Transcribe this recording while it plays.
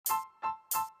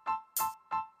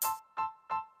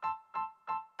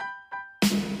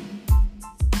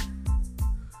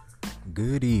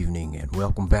Good evening and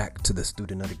welcome back to the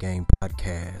Student of the Game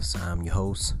podcast. I'm your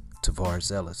host,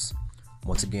 Tavares Ellis.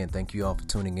 Once again, thank you all for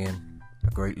tuning in. I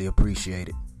greatly appreciate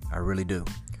it. I really do.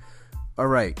 All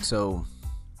right, so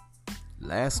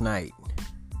last night,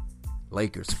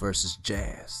 Lakers versus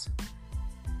Jazz.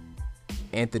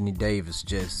 Anthony Davis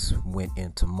just went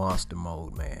into monster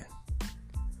mode, man.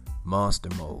 Monster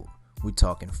mode. We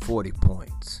talking 40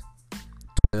 points,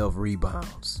 12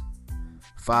 rebounds,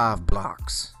 5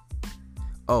 blocks.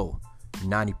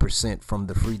 90% from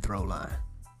the free throw line.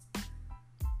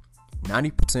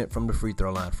 90% from the free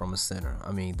throw line from a center.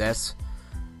 I mean, that's,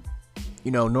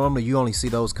 normally you only see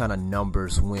those kind of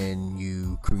numbers when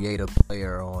you create a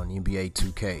player on NBA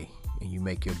 2K and you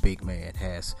make your big man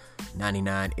has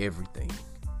 99 everything.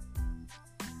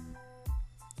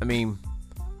 I mean,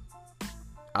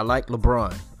 I like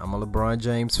LeBron. I'm a LeBron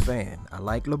James fan. I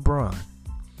like LeBron.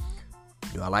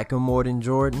 Do I like him more than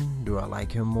Jordan? Do I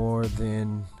like him more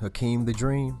than Hakeem the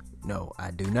Dream? No, I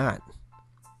do not.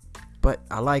 But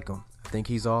I like him. I think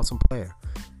he's an awesome player.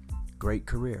 Great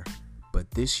career. But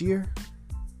this year,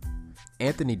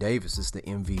 Anthony Davis is the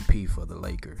MVP for the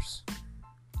Lakers.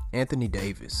 Anthony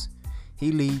Davis.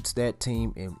 He leads that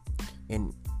team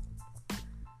in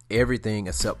everything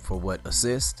except for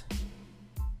assist.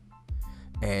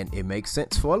 And it makes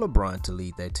sense for LeBron to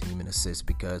lead that team in assists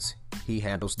because he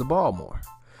handles the ball more.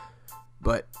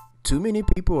 But too many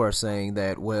people are saying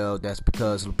that, well, that's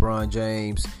because LeBron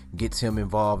James gets him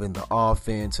involved in the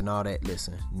offense and all that.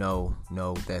 Listen, no,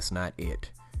 that's not it.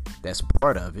 That's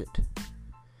part of it.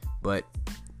 But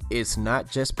it's not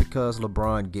just because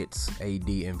LeBron gets AD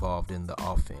involved in the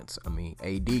offense. I mean,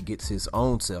 AD gets his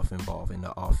own self involved in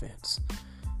the offense.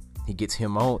 He gets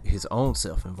his own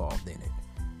self involved in it.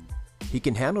 He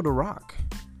can handle the rock.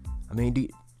 I mean, do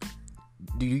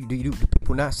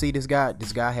people not see this guy?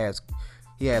 This guy has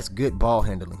good ball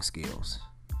handling skills.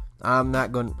 I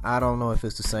don't know if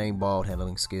it's the same ball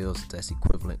handling skills that's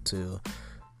equivalent to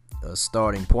a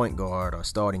starting point guard or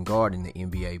starting guard in the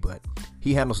NBA, but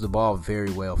he handles the ball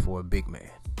very well for a big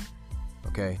man.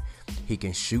 Okay? He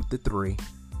can shoot the three.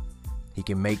 He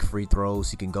can make free throws.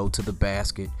 He can go to the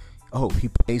basket. He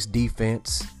plays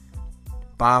defense.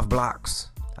 5 blocks.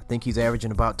 I think he's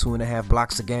averaging about 2.5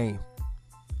 blocks a game.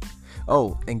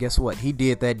 And guess what? He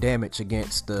did that damage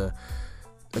against a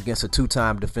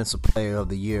 2-time Defensive Player of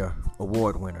the Year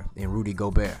award winner in Rudy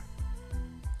Gobert.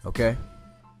 Okay?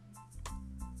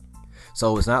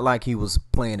 So it's not like he was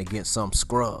playing against some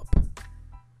scrub.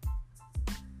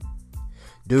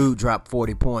 Dude dropped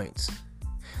 40 points.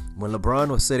 When LeBron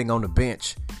was sitting on the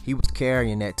bench, he was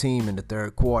carrying that team in the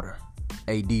third quarter.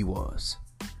 AD was.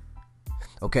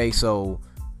 Okay, so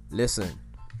listen,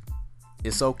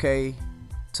 it's okay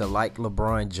to like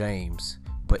LeBron James,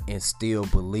 and still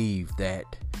believe that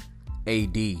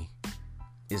AD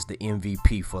is the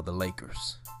MVP for the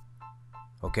Lakers.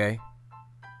 Okay?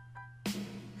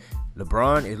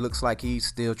 LeBron, it looks like he's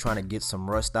still trying to get some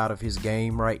rust out of his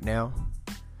game right now.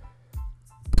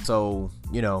 So,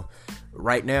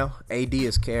 right now, AD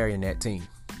is carrying that team.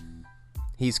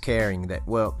 He's carrying that.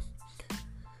 Well,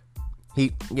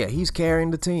 he's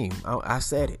carrying the team. I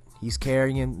said it. He's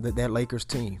carrying that Lakers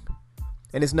team.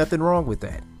 And there's nothing wrong with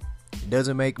that. It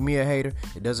doesn't make me a hater.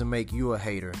 It doesn't make you a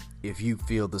hater if you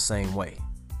feel the same way.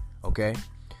 Okay?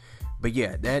 But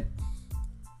yeah,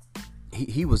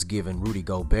 he was giving Rudy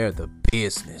Gobert the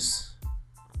business.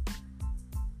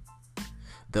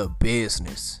 The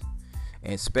business.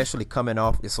 And especially coming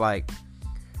off, it's like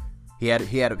he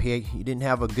didn't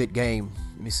have a good game.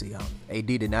 Let me see. AD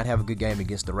did not have a good game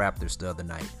against the Raptors the other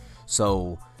night.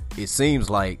 So it seems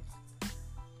like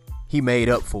he made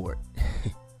up for it.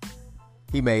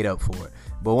 He made up for it.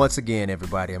 But once again,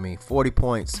 everybody, 40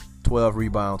 points, 12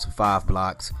 rebounds, 5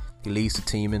 blocks. He leads the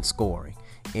team in scoring,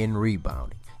 in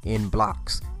rebounding, in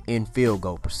blocks, in field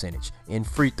goal percentage, in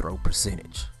free throw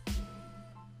percentage.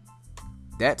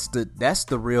 That's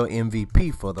the real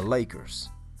MVP for the Lakers.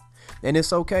 And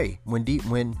it's okay. When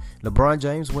LeBron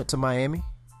James went to Miami,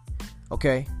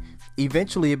 okay,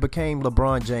 eventually it became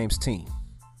LeBron James' team,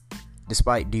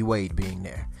 despite D Wade being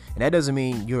there. And that doesn't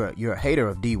mean you're a hater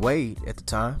of D Wade at the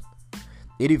time.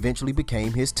 It eventually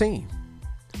became his team,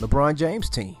 LeBron James'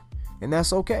 team, and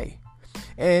that's okay.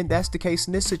 And that's the case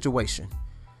in this situation.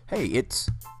 Hey,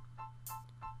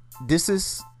 this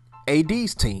is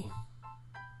AD's team.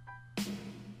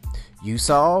 You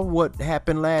saw what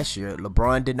happened last year.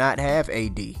 LeBron did not have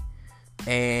AD,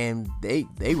 and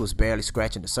they was barely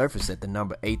scratching the surface at the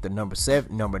number 8, the number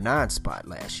 7, number 9 spot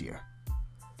last year.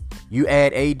 You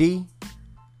add AD,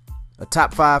 a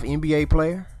top 5 NBA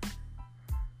player,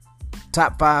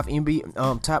 top 5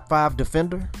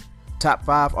 defender, top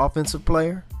 5 offensive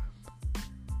player,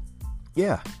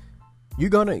 yeah,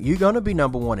 you're gonna be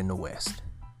number 1 in the West.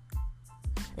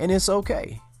 And it's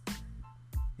okay.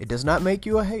 It does not make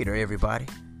you a hater, everybody.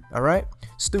 All right?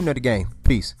 Student of the game.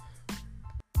 Peace.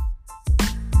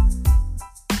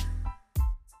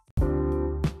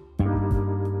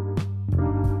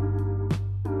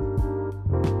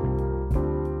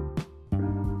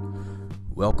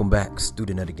 Welcome back,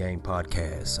 Student of the Game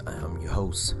podcast. I am your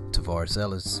host, Tavares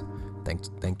Ellis.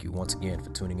 Thank you once again for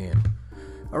tuning in.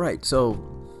 All right, so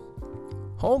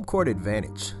home court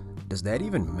advantage. Does that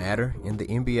even matter in the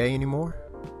NBA anymore?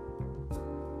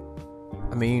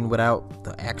 I mean, without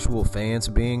the actual fans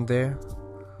being there.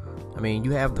 I mean,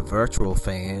 you have the virtual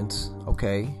fans.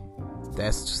 Okay,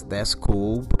 that's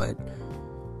cool, but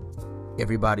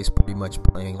everybody's pretty much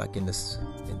playing like in the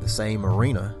same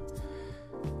arena.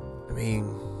 I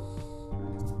mean,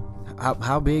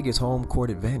 how big is home court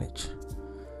advantage?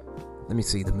 Let me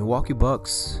see. The Milwaukee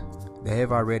Bucks, they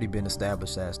have already been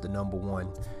established as the number 1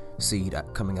 seed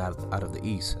coming out of the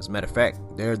East. As a matter of fact,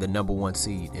 they're the number 1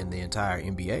 seed in the entire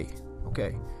NBA.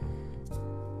 Okay.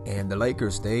 And the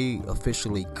Lakers, they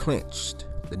officially clinched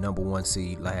the number 1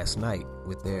 seed last night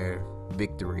with their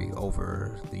victory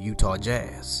over the Utah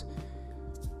Jazz.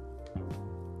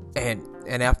 And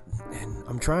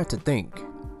I'm trying to think.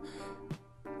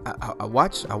 I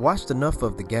watched enough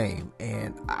of the game,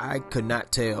 and I could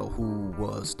not tell who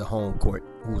was the home court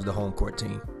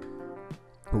team,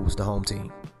 who was the home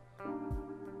team.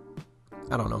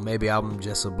 I don't know. Maybe I'm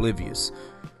just oblivious.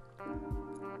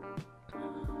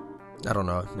 I don't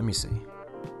know. Let me see.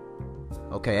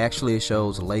 Okay, actually it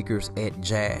shows Lakers at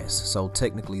Jazz. So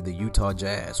technically the Utah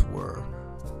Jazz were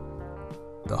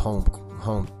the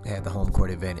had the home court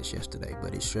advantage yesterday,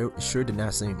 but it sure did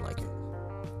not seem like it.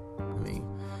 I mean,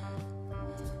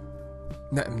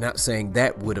 I'm not saying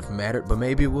that would have mattered, but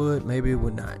maybe it would, maybe it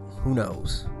would not. Who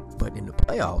knows? But in the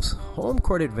playoffs, home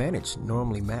court advantage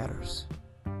normally matters.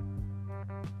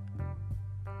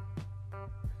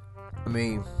 I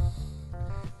mean,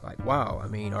 like, wow. I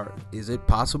mean, is it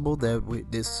possible that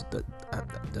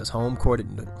does home court,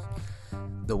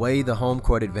 the way the home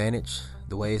court advantage,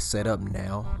 the way it's set up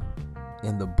now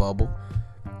in the bubble,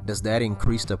 does that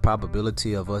increase the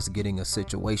probability of us getting a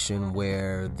situation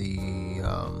where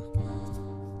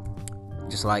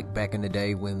just like back in the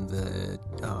day when the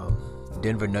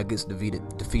Denver Nuggets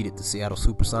defeated the Seattle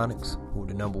Supersonics, who were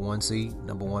the number 1 seed,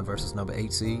 number 1 versus number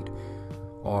 8 seed,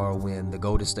 or when the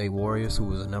Golden State Warriors, who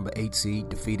was a number 8 seed,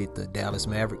 defeated the Dallas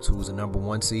Mavericks, who was a number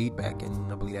 1 seed back in,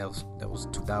 I believe that was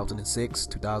 2006,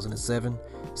 2007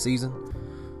 season.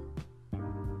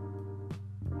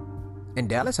 And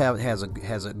Dallas has a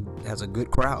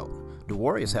good crowd. The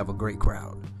Warriors have a great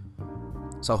crowd.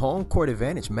 So home court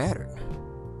advantage mattered.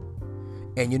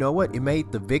 And you know what? It made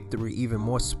the victory even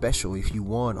more special if you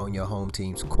won on your home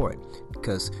team's court.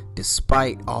 Because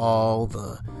despite all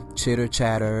the chitter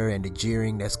chatter and the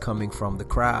jeering that's coming from the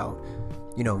crowd,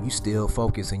 you know, you still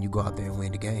focus and you go out there and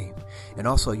win the game. And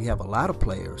also you have a lot of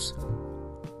players.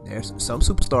 There's some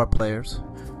superstar players.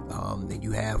 Then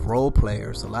you have role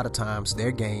players. A lot of times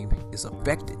their game is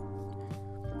affected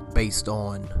based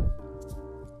on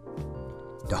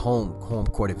the home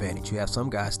court advantage. You have some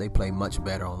guys, they play much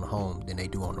better on the home than they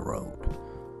do on the road.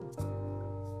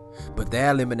 But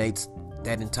that eliminates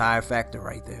that entire factor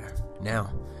right there now,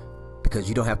 because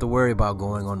you don't have to worry about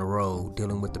going on the road,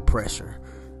 dealing with the pressure.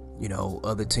 You know,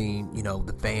 other team, you know,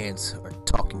 the fans are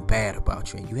talking bad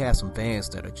about you, and you have some fans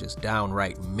that are just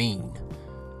downright mean.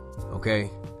 Okay?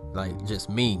 Like, just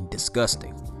mean,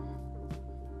 disgusting.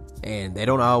 And they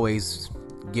don't always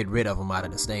get rid of them out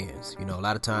of the stands. You know, a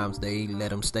lot of times they let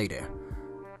them stay there,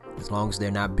 as long as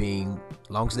they're not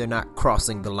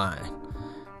crossing the line.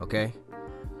 Okay?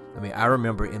 I mean, I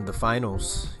remember in the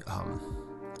finals,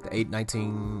 the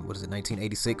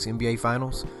 1986 NBA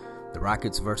finals, the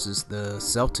Rockets versus the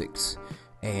Celtics,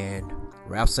 and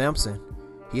Ralph Sampson,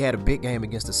 he had a big game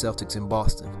against the Celtics in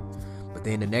Boston. But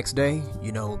then the next day,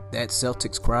 you know, that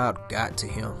Celtics crowd got to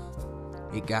him.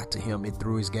 It got to him. It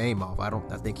threw his game off. I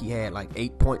think he had like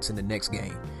 8 points in the next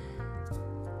game.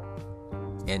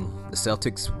 And the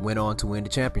Celtics went on to win the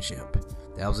championship.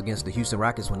 That was against the Houston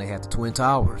Rockets when they had the Twin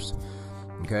Towers.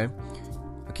 Okay?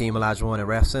 Hakeem Olajuwon and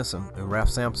Ralph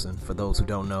Sampson, for those who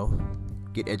don't know,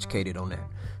 get educated on that.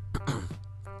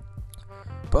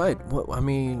 But, I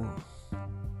mean,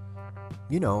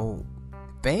 you know,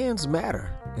 fans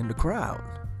matter in the crowd.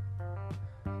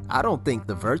 I don't think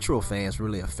the virtual fans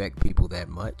really affect people that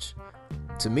much.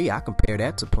 To me, I compare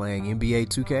that to playing NBA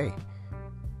 2K.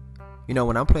 You know,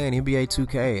 when I'm playing NBA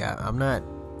 2K,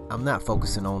 I'm not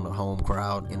focusing on the home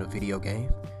crowd in a video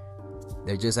game.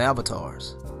 They're just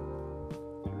avatars.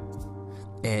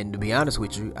 And to be honest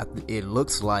with you, it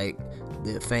looks like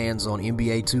the fans on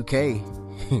NBA 2K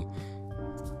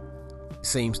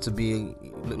seems to be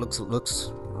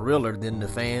looks realer than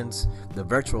the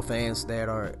virtual fans that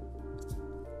are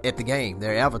at the game.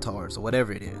 They're avatars or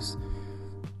whatever it is.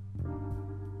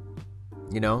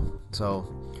 So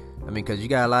I mean, because you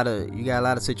got a lot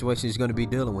of situations you're going to be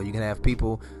dealing with. You can have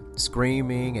people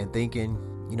screaming and thinking,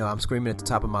 I'm screaming at the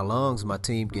top of my lungs. My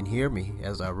team can hear me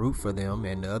as I root for them,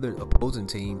 and the other opposing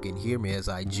team can hear me as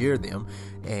I jeer them.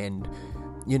 And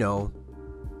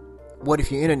what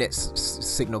if your internet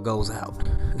signal goes out?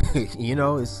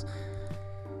 It's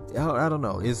I don't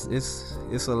know. It's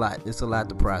a lot. It's a lot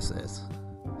to process.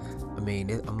 I mean,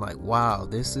 I'm like, wow,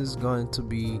 this is going to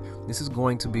be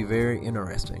very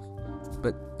interesting.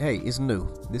 But hey, it's new.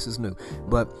 This is new.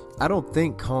 But I don't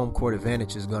think home court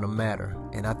advantage is going to matter.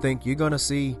 And I think we're going to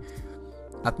see,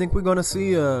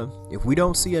 if we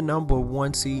don't see a number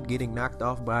 1 seed getting knocked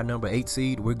off by a number 8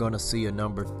 seed, we're going to see a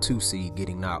number 2 seed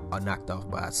getting knocked off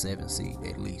by a 7 seed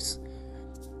at least.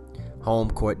 Home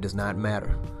court does not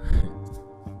matter.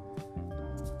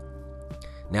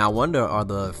 Now, I wonder, are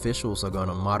the officials are going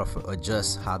to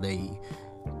adjust how they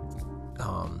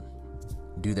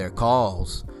do their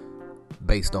calls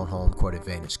based on home court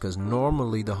advantage? Because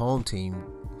normally the home team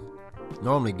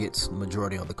gets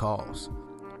majority of the calls.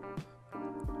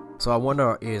 So I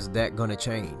wonder, is that going to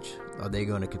change? Are they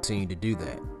going to continue to do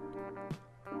that?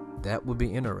 That would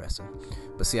be interesting.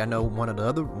 But see, I know one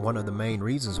of the main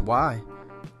reasons why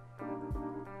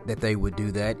that they would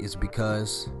do that is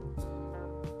because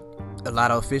a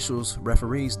lot of officials,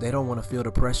 referees, they don't want to feel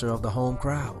the pressure of the home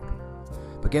crowd.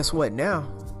 But guess what?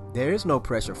 Now there is no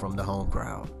pressure from the home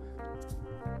crowd.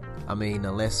 I mean,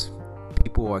 unless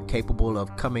people are capable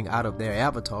of coming out of their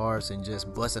avatars and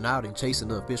just busting out and chasing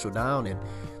the official down and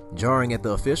jarring at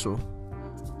the official.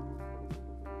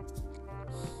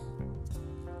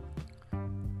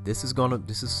 This is gonna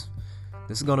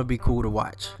be cool to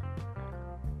watch.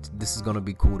 This is gonna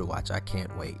be cool to watch. I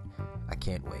can't wait.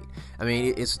 I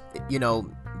mean, it's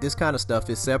this kind of stuff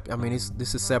is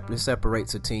it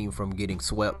separates a team from getting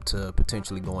swept to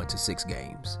potentially going to 6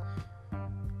 games.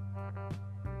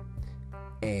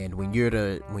 And when you're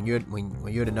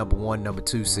the number 1, number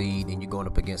 2 seed, and you're going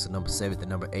up against the number 7, the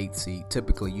number 8 seed,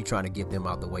 typically you're trying to get them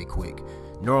out the way quick.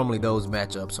 Normally those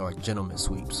matchups are gentleman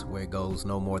sweeps where it goes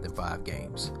no more than 5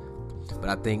 games. But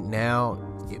I think now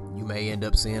you may end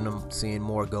up seeing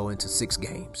more go into 6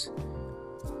 games.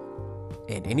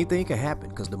 And anything can happen,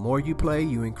 because the more you play,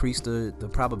 you increase the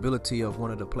probability of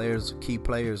one of the key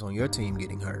players on your team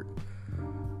getting hurt.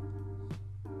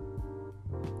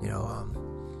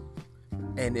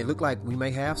 And it looked like we may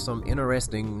have some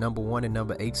interesting number 1 and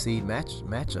number 8 seed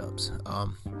matchups.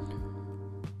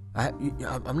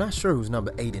 I'm not sure who's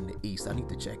number 8 in the East. I need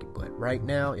to check it. But right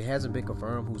now, it hasn't been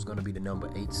confirmed who's going to be the number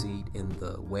 8 seed in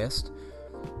the West.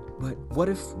 But what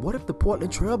if the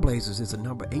Portland Trailblazers is a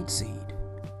number 8 seed?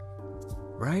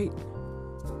 Right?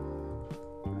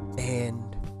 And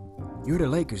you're the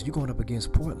Lakers. You're going up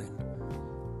against Portland.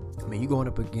 I mean, you're going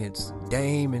up against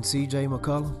Dame and CJ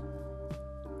McCollum.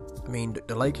 I mean,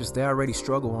 the Lakers, they already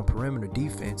struggle on perimeter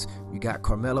defense. You got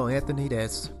Carmelo Anthony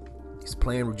he's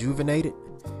playing rejuvenated.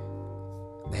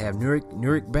 They have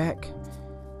Nurkic back.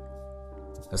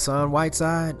 Hassan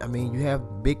Whiteside. I mean, you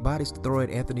have big bodies to throw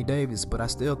at Anthony Davis, but I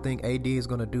still think AD is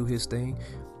going to do his thing.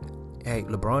 Hey,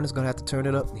 LeBron is going to have to turn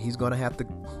it up. He's going to have to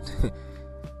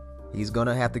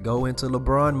go into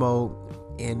LeBron mode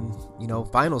in,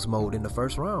 finals mode in the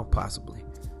first round, possibly.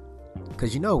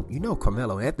 Because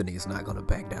Carmelo Anthony is not going to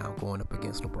back down going up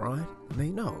against LeBron. I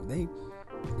mean, no,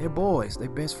 they're boys, they're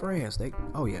best friends.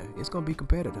 It's going to be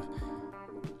competitive.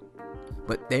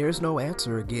 But there's no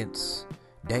answer against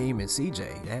Dame and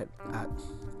CJ.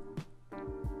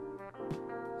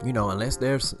 Unless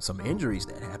there's some injuries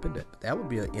that happen, that would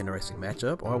be an interesting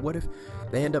matchup. Or what if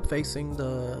they end up facing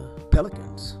the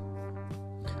Pelicans?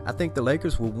 I think the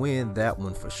Lakers will win that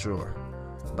one for sure.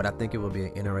 But I think it will be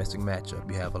an interesting matchup.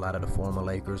 You have a lot of the former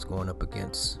Lakers going up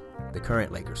against the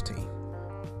current Lakers team.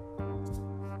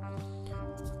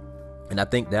 And I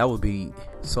think that would be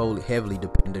solely heavily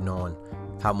dependent on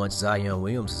how much Zion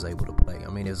Williams is able to play. I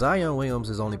mean, if Zion Williams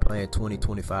is only playing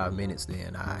 20-25 minutes,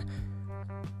 then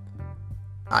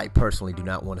I personally do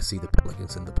not want to see the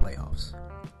Pelicans in the playoffs.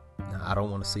 Now, I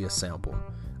don't want to see a sample.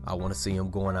 I want to see him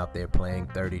going out there playing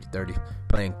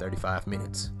 35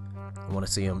 minutes. I want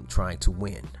to see him trying to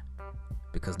win,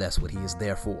 because that's what he is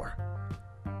there for.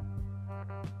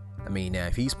 I mean, now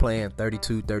if he's playing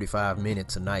 32-35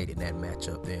 minutes a night in that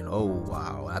matchup, then oh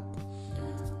wow,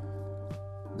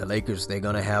 the Lakers, they're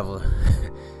going to have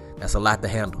that's a lot to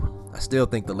handle. I still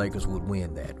think the Lakers would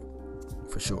win that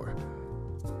for sure.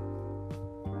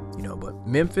 But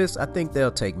Memphis, I think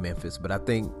they'll take Memphis, but I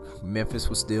think Memphis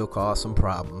will still cause some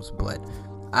problems. But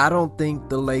I don't think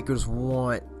the Lakers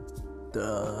want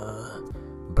the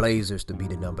Blazers to be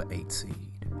the number 8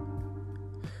 seed.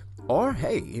 Or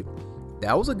hey,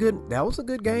 that was a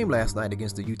good game last night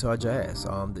against the Utah Jazz.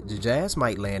 The Jazz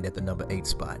might land at the number 8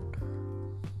 spot.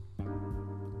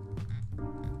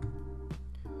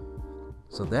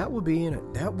 So that would be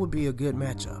a good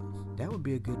matchup. That would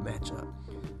be a good matchup.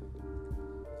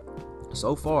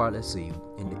 So far, let's see.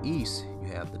 In the East, you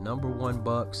have the number 1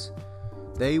 Bucks.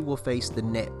 They will face the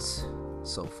Nets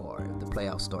so far if the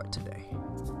playoffs start today.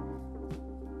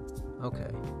 Okay.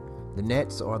 The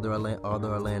Nets are the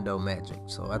Orlando Magic.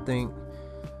 So I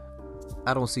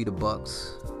don't see the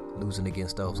Bucks losing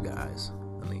against those guys.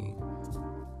 I mean,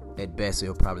 at best,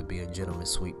 it'll probably be a gentleman's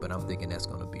sweep, but I'm thinking that's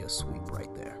going to be a sweep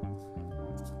right there.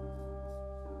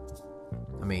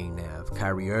 I mean, now if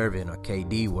Kyrie Irving or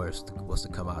KD was to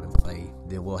come out and play,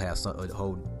 then we'll have a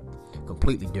whole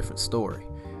completely different story.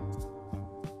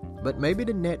 But maybe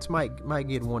the Nets might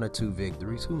get 1 or 2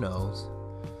 victories. Who knows?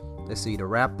 Let's see, the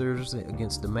Raptors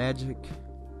against the Magic.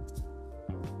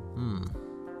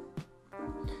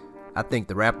 I think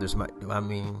the Raptors might. I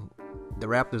mean, the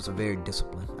Raptors are very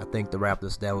disciplined. I think the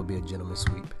Raptors, that would be a gentleman's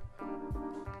sweep.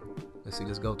 Let's see.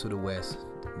 Let's go to the West.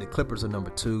 The Clippers are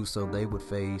number 2, so they would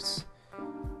face.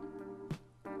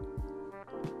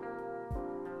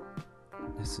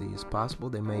 Let's see, it's possible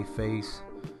they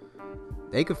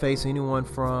could face anyone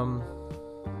from,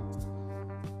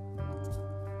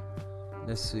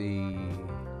 let's see,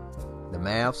 the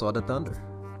Mavs or the Thunder.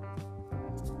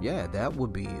 Yeah, that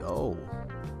would be,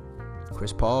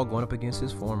 Chris Paul going up against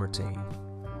his former team.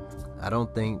 I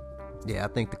think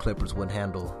the Clippers would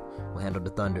handle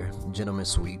the Thunder, gentleman's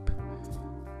sweep.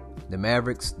 The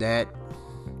Mavericks, I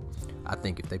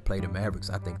think if they play the Mavericks,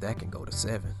 I think that can go to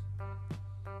 7.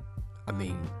 I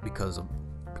mean, because of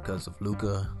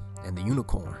Luka and the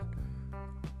Unicorn.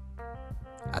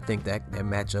 I think that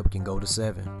matchup can go to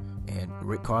 7. And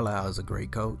Rick Carlisle is a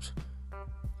great coach.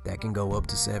 That can go up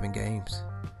to 7 games.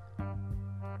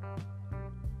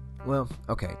 Well,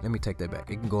 okay, let me take that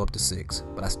back. It can go up to 6,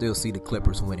 but I still see the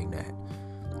Clippers winning that.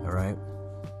 All right.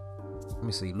 Let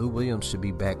me see. Lou Williams should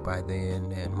be back by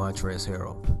then, and Montrezl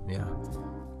Harrell. Yeah.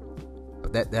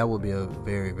 But that would be a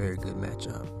very, very good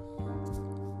matchup.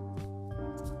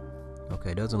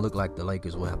 Okay, doesn't look like the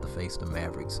Lakers will have to face the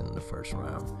Mavericks in the first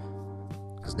round,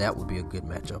 because that would be a good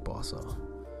matchup also.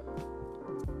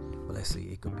 But let's see,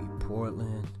 it could be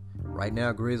Portland. Right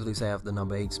now, Grizzlies have the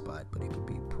number 8 spot, but it could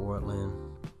be Portland.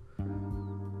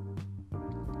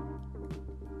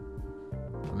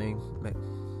 I mean,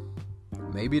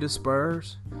 maybe the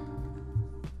Spurs.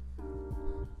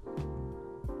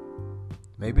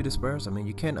 Maybe the Spurs. I mean,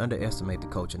 you can't underestimate the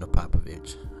coaching of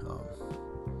Popovich.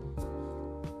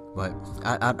 But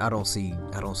I don't see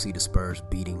the Spurs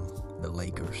beating the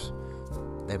Lakers.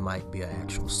 That might be an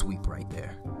actual sweep right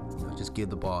there. Just give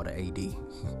the ball to AD.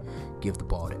 Give the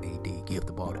ball to AD. Give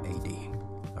the ball to AD.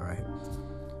 All right.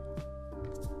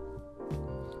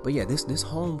 But yeah, this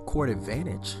home court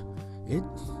advantage,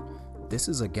 this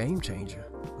is a game changer,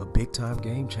 a big time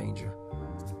game changer.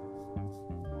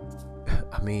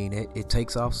 I mean, it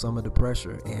takes off some of the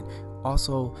pressure, and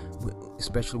also,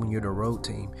 especially when you're the road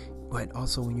team. But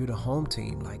also when you're the home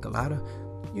team, like a lot of,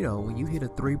 when you hit a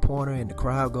 3-pointer and the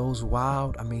crowd goes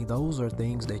wild, I mean, those are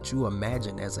things that you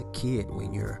imagine as a kid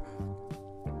when you're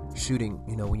shooting,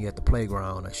 when you're at the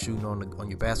playground or shooting on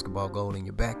your basketball goal in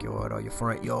your backyard or your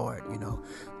front yard,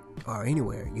 or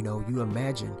anywhere, you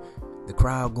imagine the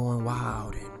crowd going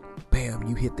wild and bam,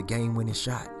 you hit the game-winning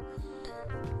shot.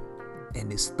 And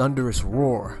this thunderous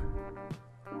roar,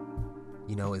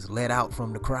 is let out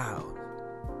from the crowd.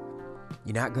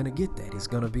 You're not going to get that. It's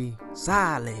going to be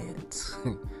silence.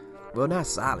 Well, not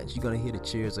silence. You're going to hear the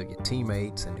cheers of your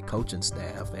teammates and the coaching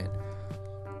staff and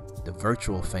the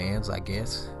virtual fans, I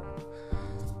guess.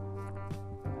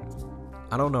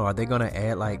 I don't know. Are they going to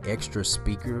add like extra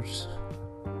speakers?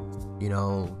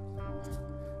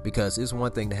 Because it's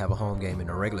one thing to have a home game in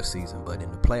the regular season, but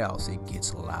in the playoffs, it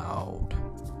gets louder.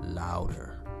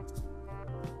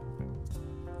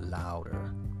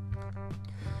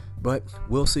 But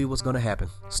we'll see what's going to happen.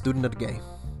 Student of the game.